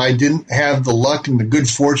worse if I didn't have the luck and the good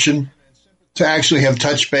fortune to actually have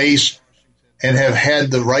touched base and have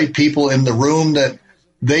had the right people in the room that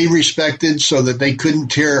they respected so that they couldn't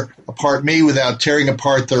tear apart me without tearing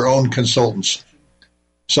apart their own consultants.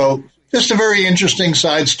 So just a very interesting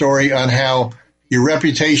side story on how your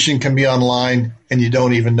reputation can be online and you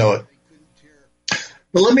don't even know it.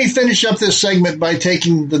 But let me finish up this segment by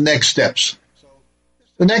taking the next steps.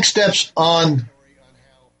 The next steps on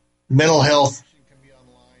mental health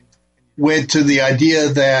went to the idea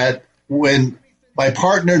that when my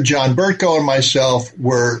partner, John Bertko, and myself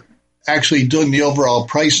were actually doing the overall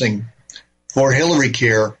pricing for Hillary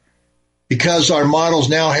Care, because our models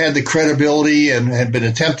now had the credibility and had been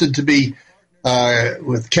attempted to be,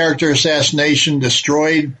 with character assassination,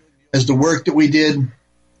 destroyed as the work that we did,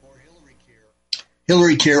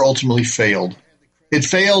 Hillary Care ultimately failed. It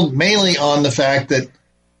failed mainly on the fact that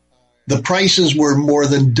the prices were more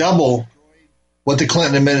than double what the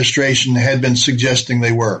Clinton administration had been suggesting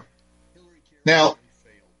they were. Now,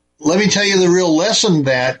 let me tell you the real lesson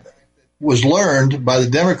that was learned by the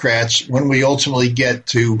Democrats when we ultimately get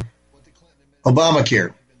to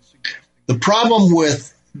Obamacare. The problem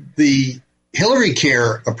with the Hillary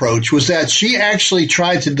Care approach was that she actually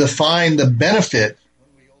tried to define the benefit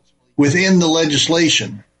within the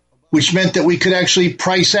legislation, which meant that we could actually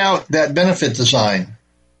price out that benefit design.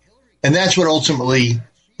 And that's what ultimately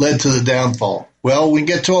led to the downfall. Well, we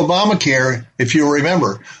get to Obamacare, if you'll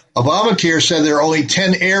remember. Obamacare said there are only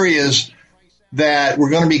 10 areas that were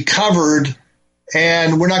going to be covered,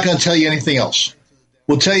 and we're not going to tell you anything else.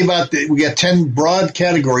 We'll tell you about we got 10 broad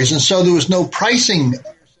categories, and so there was no pricing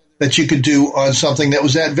that you could do on something that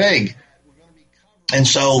was that vague. And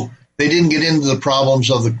so they didn't get into the problems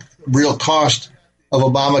of the real cost of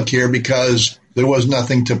Obamacare because there was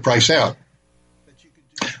nothing to price out.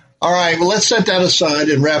 All right, well, let's set that aside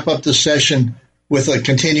and wrap up the session with a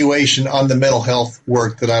continuation on the mental health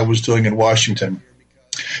work that I was doing in Washington.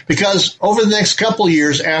 Because over the next couple of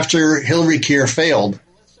years after Hillary Care failed,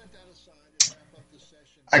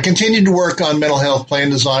 I continued to work on mental health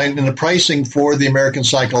plan design and the pricing for the American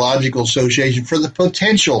Psychological Association for the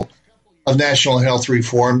potential of national health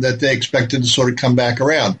reform that they expected to sort of come back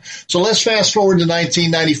around. So let's fast forward to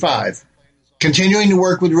 1995. Continuing to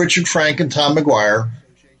work with Richard Frank and Tom McGuire,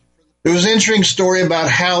 there was an interesting story about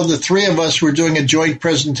how the three of us were doing a joint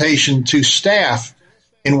presentation to staff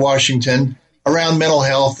in Washington around mental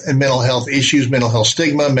health and mental health issues, mental health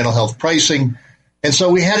stigma, mental health pricing. And so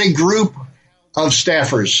we had a group of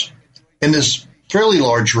staffers in this fairly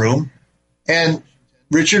large room, and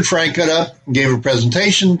Richard Frank got up and gave a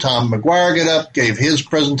presentation. Tom McGuire got up, gave his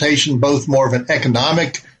presentation, both more of an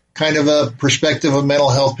economic kind of a perspective of mental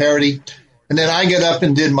health parity. And then I got up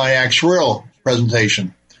and did my actuarial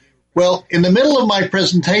presentation. Well, in the middle of my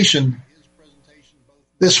presentation,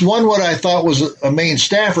 this one, what I thought was a main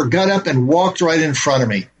staffer, got up and walked right in front of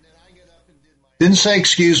me. Didn't say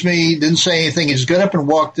excuse me, didn't say anything. He just got up and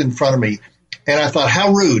walked in front of me. And I thought,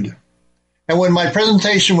 how rude. And when my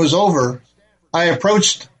presentation was over, I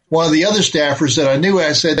approached one of the other staffers that I knew,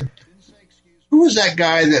 I said, who was that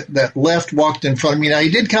guy that left, walked in front of me? Now, he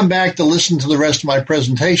did come back to listen to the rest of my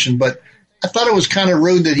presentation, but I thought it was kind of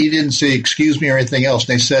rude that he didn't say excuse me or anything else.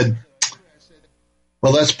 And they said,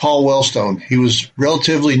 well, that's Paul Wellstone. He was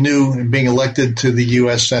relatively new in being elected to the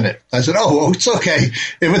U.S. Senate. I said, oh, well, it's okay.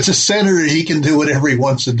 If it's a senator, he can do whatever he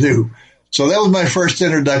wants to do. So that was my first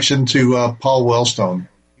introduction to Paul Wellstone.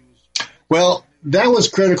 Well, that was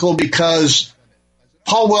critical because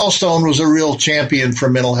Paul Wellstone was a real champion for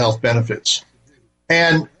mental health benefits.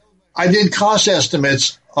 And I did cost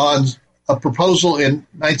estimates on a proposal in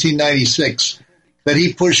 1996 that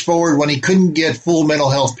he pushed forward when he couldn't get full mental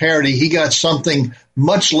health parity. He got something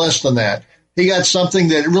much less than that. He got something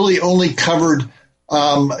that really only covered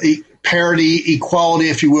parity, equality,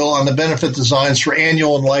 if you will, on the benefit designs for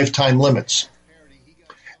annual and lifetime limits.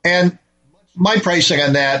 And my pricing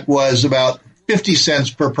on that was about 50 cents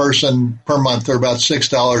per person per month, or about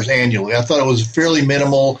 $6 annually. I thought it was fairly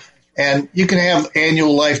minimal. And you can have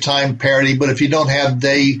annual lifetime parity, but if you don't have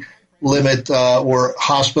day limit or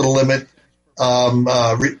hospital limit,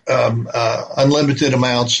 unlimited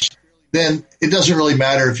amounts, then it doesn't really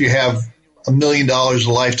matter if you have $1 million a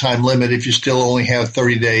lifetime limit if you still only have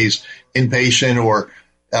 30 days inpatient, or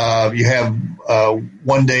you have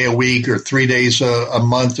 1 day a week or 3 days a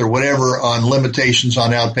month or whatever on limitations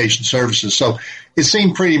on outpatient services. So it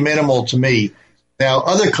seemed pretty minimal to me. Now,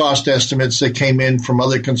 other cost estimates that came in from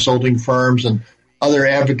other consulting firms and other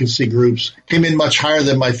advocacy groups came in much higher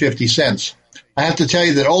than my 50 cents. I have to tell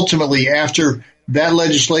you that ultimately, after that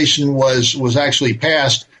legislation was actually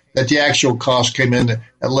passed, that the actual cost came in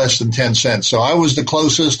at less than 10 cents. So I was the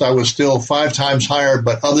closest. I was still 5 times higher,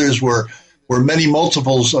 but others were many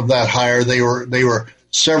multiples of that higher. They were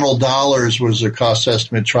several dollars was their cost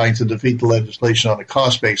estimate, trying to defeat the legislation on a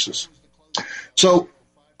cost basis. So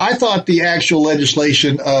I thought the actual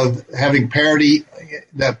legislation of having parity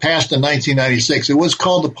that passed in 1996, it was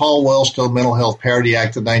called the Paul Wellstone Mental Health Parity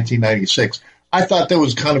Act of 1996. I thought that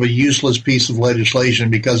was kind of a useless piece of legislation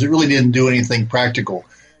because it really didn't do anything practical.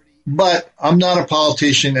 But I'm not a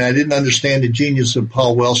politician, and I didn't understand the genius of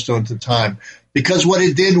Paul Wellstone at the time, because what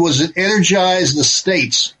it did was it energized the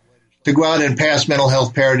states to go out and pass mental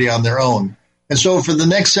health parity on their own. And so for the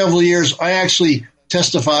next several years, I actually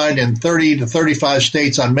testified in 30 to 35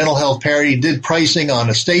 states on mental health parity, did pricing on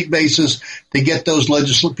a state basis to get those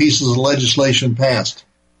pieces of legislation passed.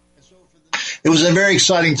 It was a very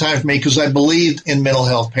exciting time for me because I believed in mental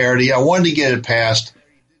health parity. I wanted to get it passed,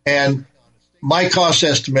 and my cost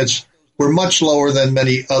estimates were much lower than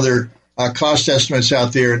many other cost estimates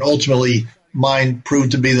out there, and ultimately mine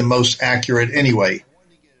proved to be the most accurate anyway.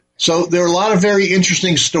 So there are a lot of very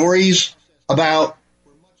interesting stories about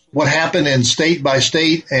what happened in state by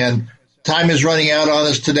state, and time is running out on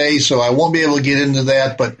us today, so I won't be able to get into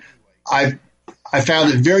that, but I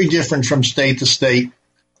found it very different from state to state.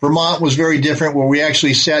 Vermont was very different, where we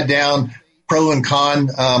actually sat down, pro and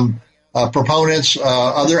con proponents,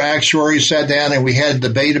 other actuaries sat down, and we had a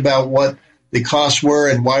debate about what the costs were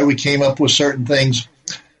and why we came up with certain things.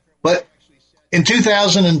 But in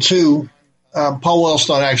 2002, Paul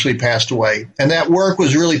Wellstone actually passed away, and that work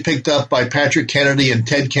was really picked up by Patrick Kennedy and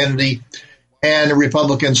Ted Kennedy and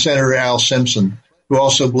Republican Senator Al Simpson, who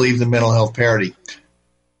also believed in mental health parity.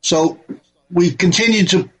 So we continued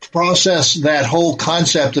to process that whole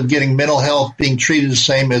concept of getting mental health being treated the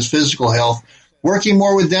same as physical health, working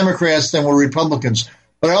more with Democrats than with Republicans.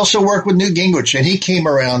 But I also worked with Newt Gingrich, and he came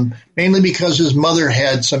around mainly because his mother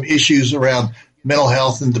had some issues around mental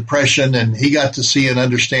health and depression, and he got to see and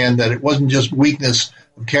understand that it wasn't just weakness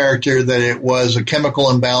of character, that it was a chemical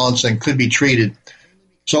imbalance and could be treated.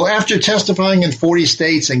 So after testifying in 40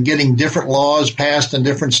 states and getting different laws passed in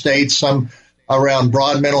different states, some around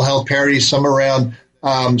broad mental health parity, some around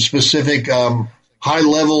specific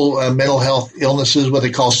high-level mental health illnesses, what they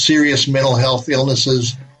call serious mental health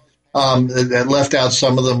illnesses, that left out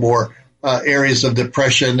some of the more areas of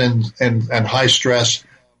depression and high stress.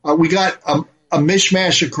 We got a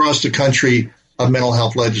mishmash across the country of mental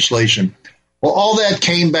health legislation. Well, all that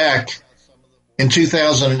came back in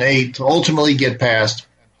 2008 to ultimately get passed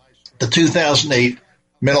the 2008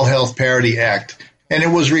 Mental Health Parity Act. And it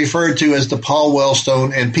was referred to as the Paul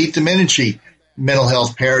Wellstone and Pete Domenici Mental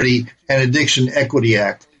Health Parity and Addiction Equity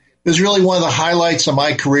Act. It was really one of the highlights of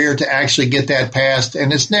my career to actually get that passed.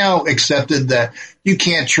 And it's now accepted that you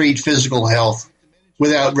can't treat physical health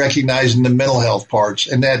without recognizing the mental health parts,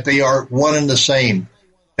 and that they are one and the same.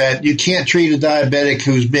 That you can't treat a diabetic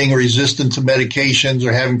who's being resistant to medications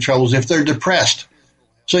or having troubles if they're depressed.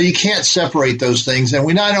 So you can't separate those things. And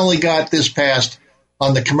we not only got this passed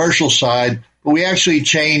on the commercial side, but we actually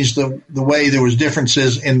changed the way there was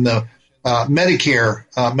differences in the Medicare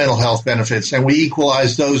mental health benefits, and we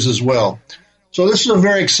equalized those as well. So this is a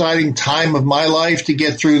very exciting time of my life to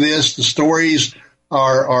get through this. The stories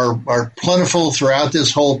are plentiful throughout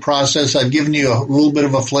this whole process. I've given you a little bit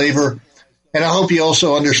of a flavor, and I hope you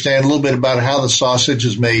also understand a little bit about how the sausage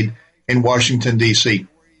is made in Washington, D.C.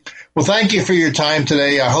 Well, thank you for your time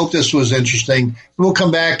today. I hope this was interesting. We'll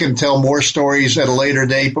come back and tell more stories at a later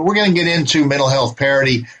date, but we're going to get into mental health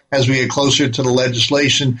parity as we get closer to the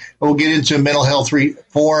legislation. We'll get into mental health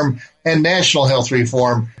reform and national health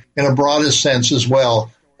reform in a broadest sense as well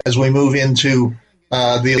as we move into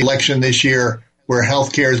the election this year, where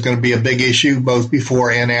health care is going to be a big issue both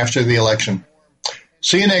before and after the election.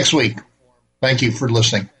 See you next week. Thank you for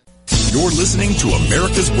listening. You're listening to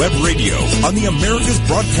America's Web Radio on the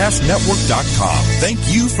AmericasBroadcastNetwork.com. Thank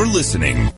you for listening.